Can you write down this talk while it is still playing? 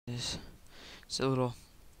is just a little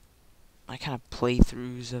my kind of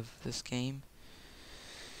playthroughs of this game.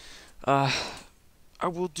 I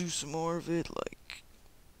will do some more of it, like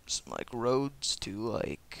some roads to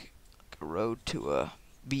like a road to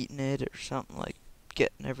beating it or something, like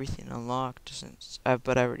getting everything unlocked.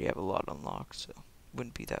 But I already have a lot unlocked, so it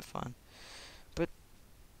wouldn't be that fun. But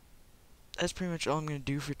that's pretty much all I'm gonna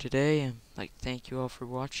do for today. And thank you all for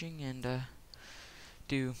watching. And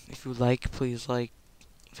if you like, please like,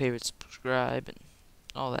 favorite, subscribe, and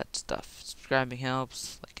all that stuff. Subscribing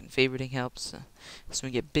helps, liking, favoriting helps. So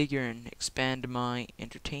we get bigger and expand my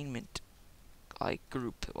entertainment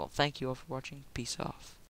group. Well, thank you all for watching. Peace off.